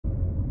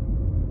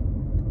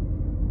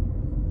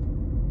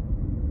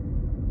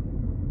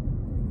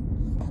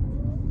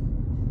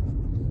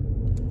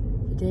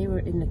today we're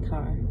in the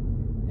car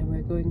and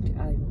we're going to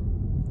Alpe.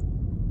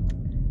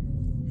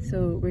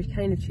 So we're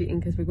kind of cheating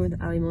because we're going to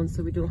Alpe,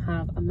 so we don't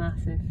have a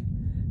massive,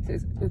 so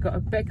we've got a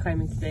big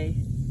climbing today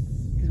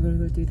because we're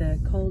going to do the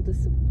Col du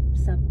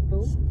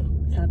Sabot,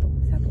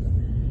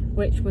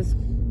 which was,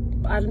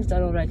 Adam's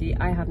done already,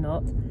 I have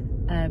not,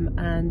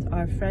 and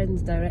our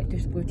friends Director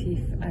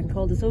Sportif and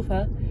Col du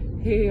Sabot,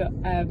 who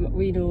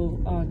we know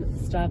on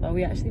Strava,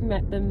 we actually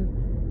met them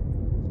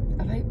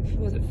about,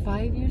 was it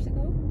 5 years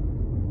ago?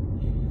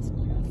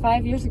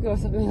 5 years ago or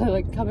something,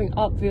 like coming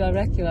up Villa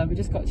Recula, we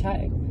just got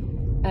chatting.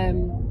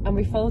 And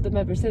we followed them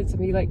ever since, and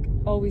we like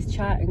always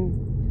chat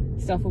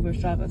and stuff over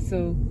Strava,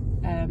 so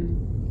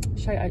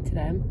shout out to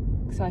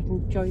them so I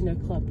can join their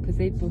club because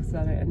they've both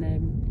done it and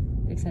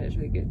they've said it's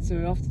really good, so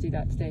we're off to do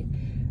that today.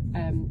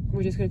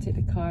 We're just going to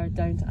take the car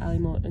down to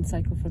Alpe and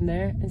cycle from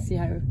there and see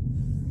how,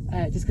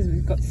 just because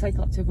we've got to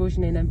cycle up to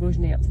Vaujany and then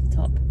Vaujany up to the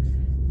top.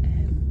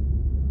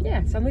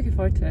 Yeah, so I'm looking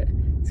forward to it.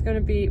 It's going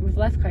to be, we've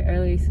left quite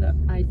early so that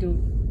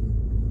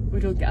we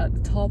don't get at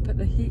the top at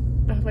the heat,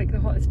 like the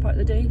hottest part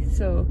of the day,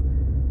 so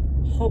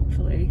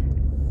hopefully,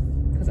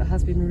 because it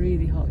has been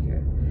really hot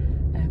here,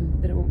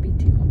 that it won't be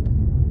too hot.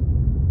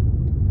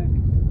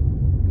 Perfect.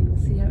 We will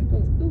see how it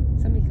goes. Ooh,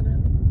 somebody coming up.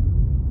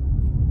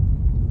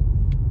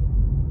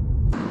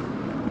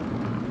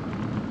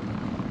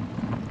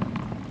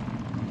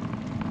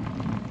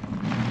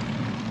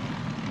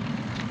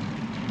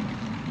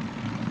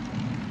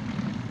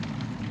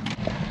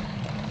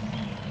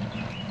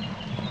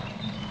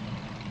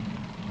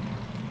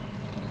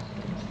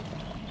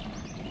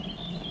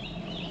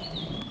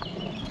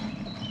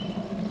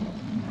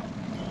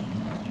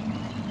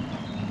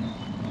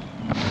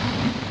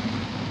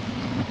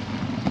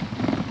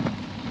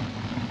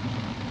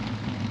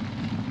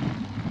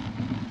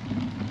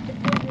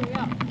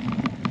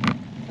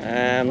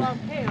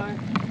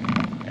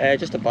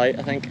 Just about,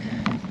 I think.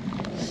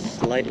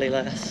 Slightly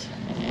less.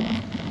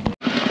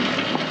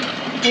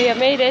 We have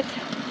made it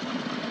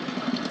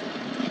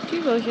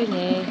to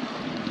Vaujany.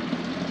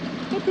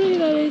 How pretty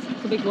that is.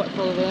 It's a big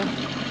waterfall over there.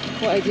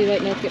 What I do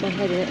right now to get my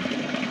head in it.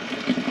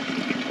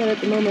 But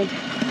at the moment,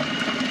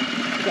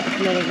 I've got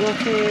some other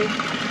water.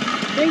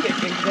 I think it's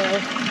big well.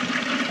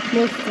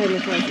 Most of the time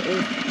it's like it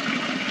is.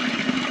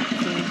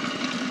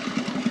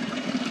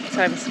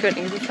 Sorry, I'm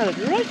squinting because it's kind of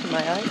right in my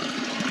eye.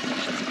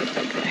 That's a bit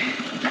big there.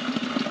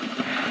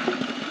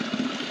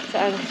 So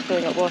I'm just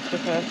filling up water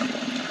first.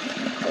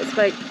 It's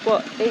like,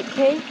 what,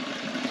 8k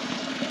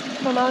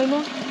from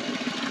Alpe?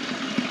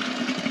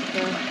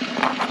 Yeah.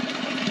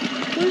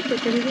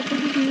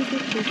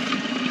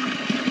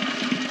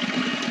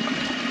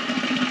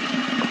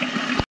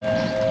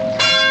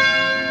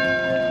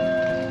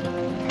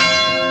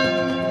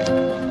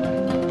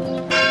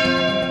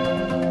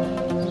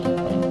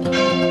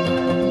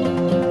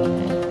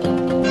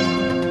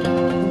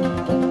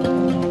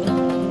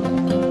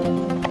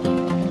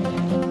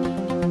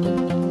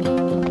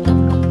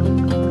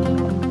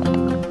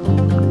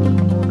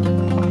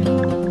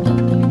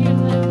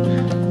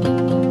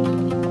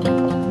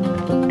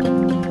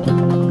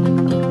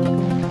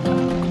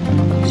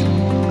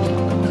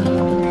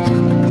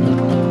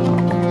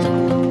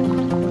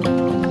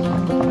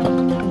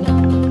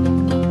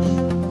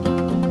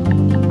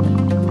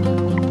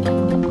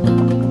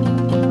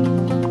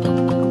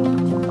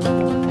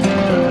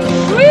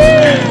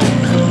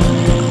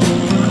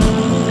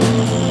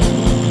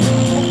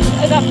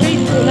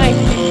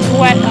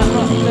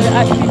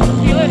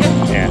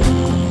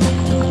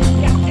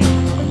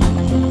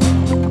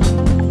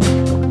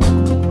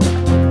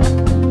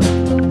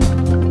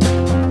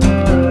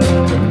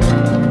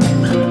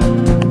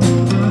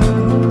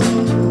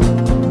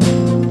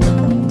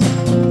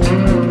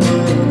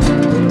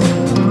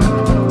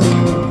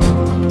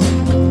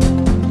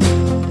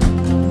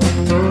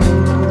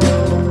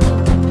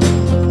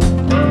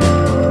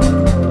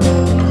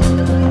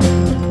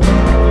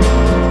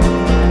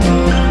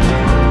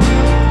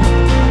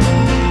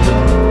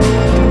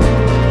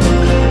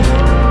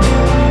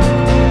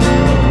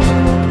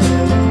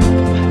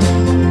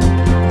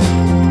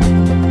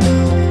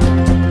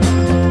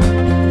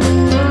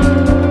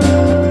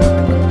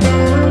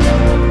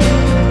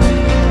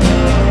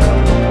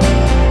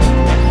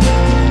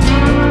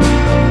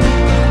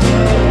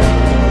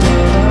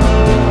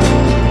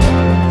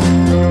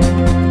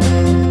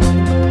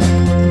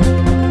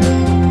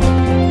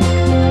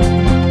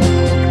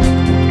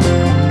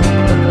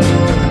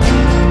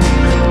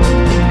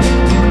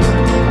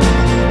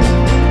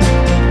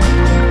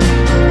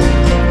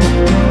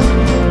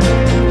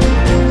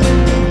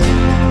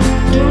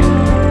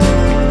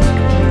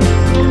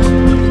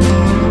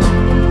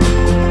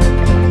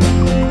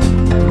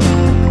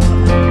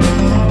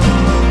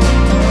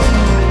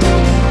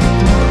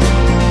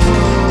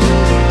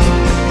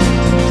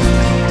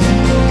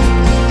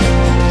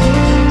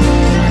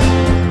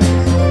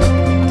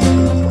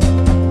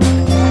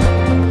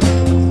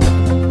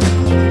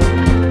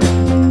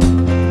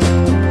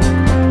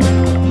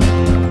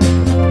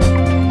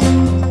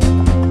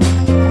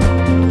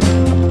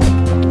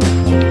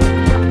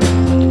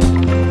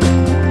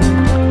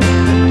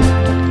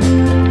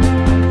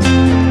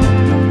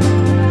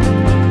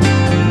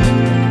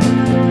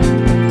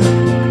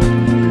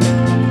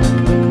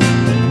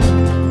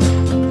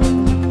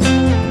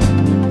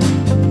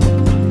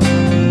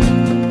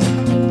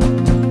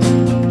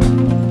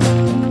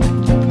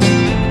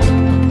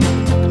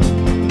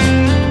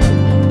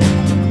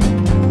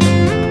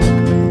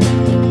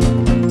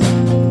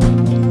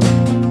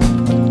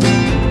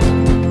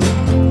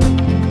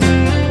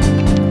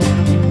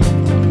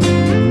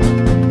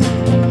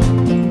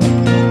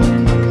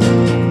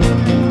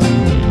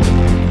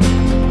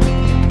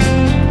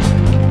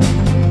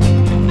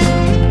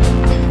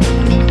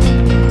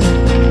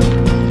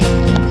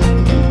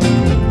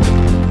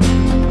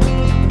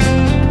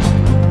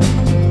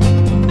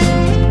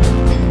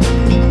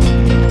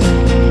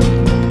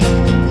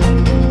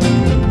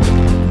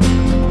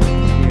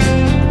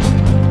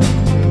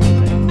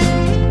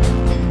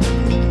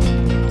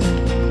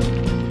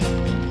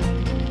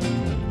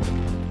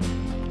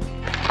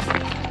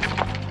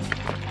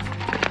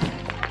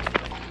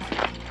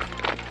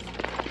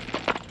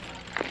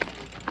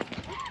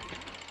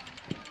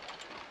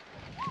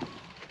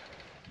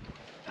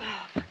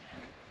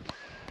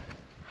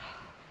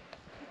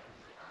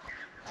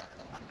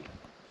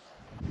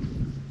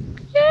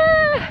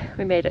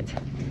 we made it.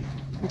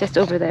 I'm just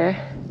over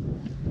there,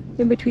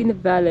 in between the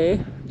valley. I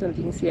don't know if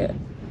you can see it.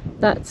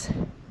 That's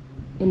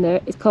in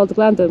there. It's called the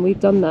Glandon. We've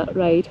done that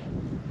ride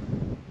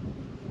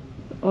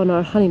on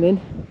our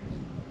honeymoon.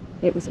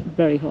 It was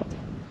very hot,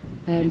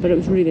 but it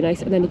was really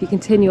nice. And then if you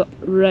continue up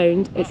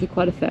round, it's the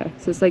Croix de Fer.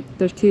 So it's like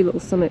there's two little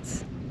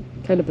summits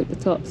kind of at the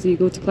top. So you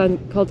go to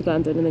Col du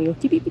Glandon and then you go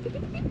beep, beep, beep,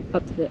 beep, beep,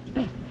 up to the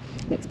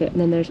next bit, and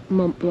then there's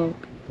Mont Blanc.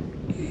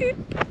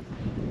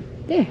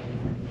 There.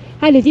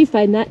 How did you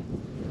find that?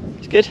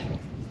 It's good.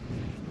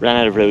 Ran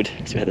out of road,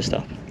 so we had to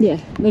stop. Yeah,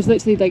 there's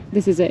literally like,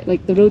 this is it,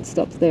 like the road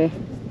stops there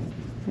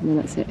and then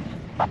that's it.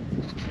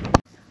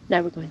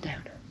 Now we're going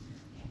down.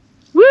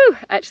 Woo!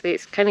 Actually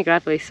it's kind of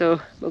gravelly,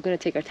 so we're going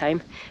to take our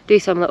time, do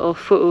some little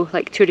photo,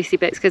 like touristy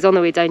bits, because on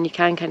the way down you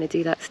can kind of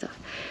do that stuff.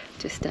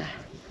 Just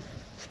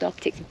stop,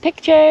 take some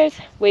pictures,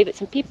 wave at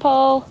some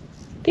people.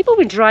 People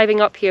were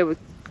driving up here with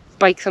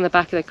bikes on the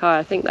back of the car.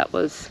 I think that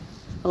was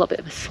a little bit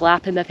of a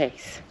slap in the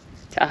face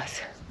to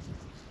us.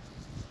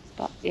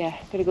 But yeah,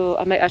 gonna go.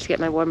 I might actually get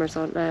my warmers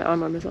on, arm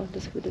warmers on,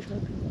 just for this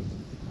one.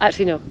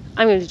 Actually no,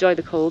 I'm going to enjoy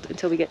the cold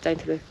until we get down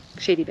to the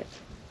shady bits.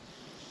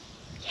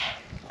 Yeah,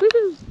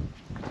 woohoo!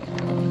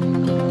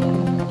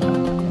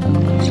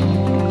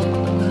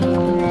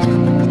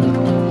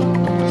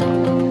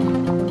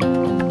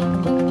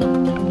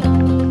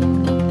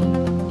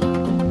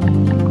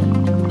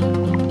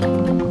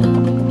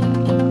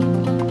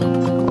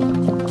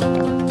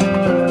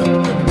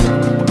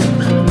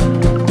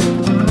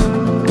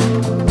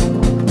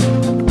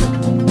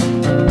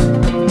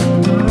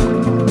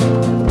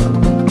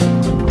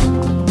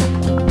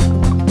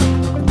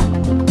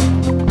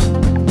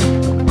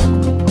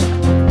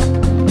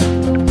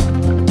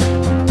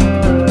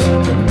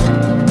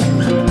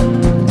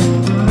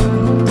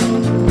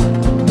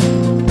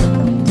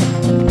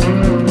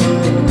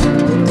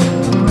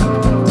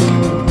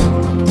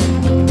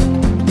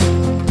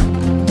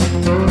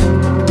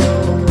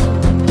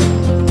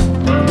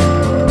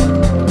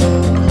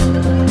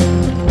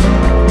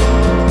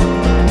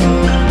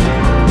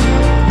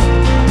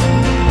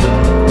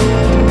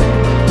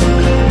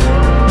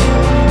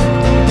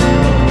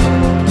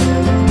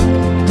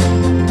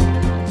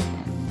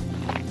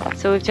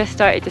 So we've just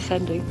started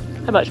descending.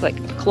 How much? Like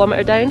a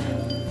kilometre down?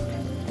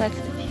 That's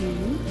the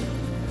view.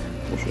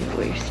 Let me see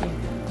what you're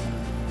seeing.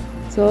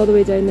 So all the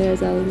way down there is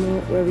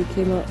Alpe, where we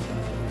came up.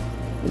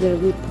 We did a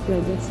loop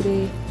around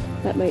yesterday.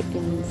 That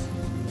mountain's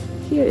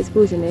here is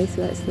Vaujany,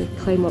 so that's the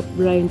climb up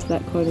round to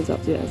that corner's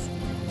up to us.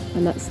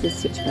 And that's the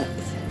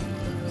switchbacks.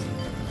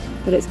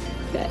 But it's,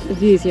 the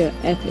views here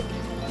are epic.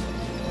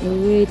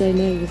 And way down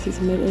there you see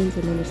some mountains,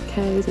 and then there's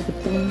cows at the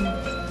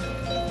bottom.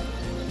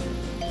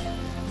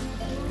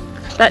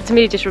 That to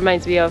me just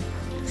reminds me of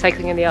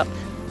cycling in the Alps.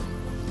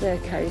 There are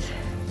cows.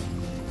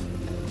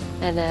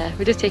 And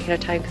we're just taking our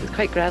time because it's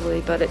quite gravelly,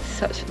 but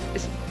it's a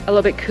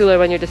little bit cooler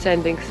when you're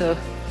descending, so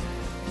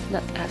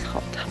not as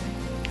hot.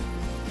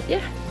 But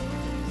yeah,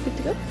 good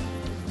to go.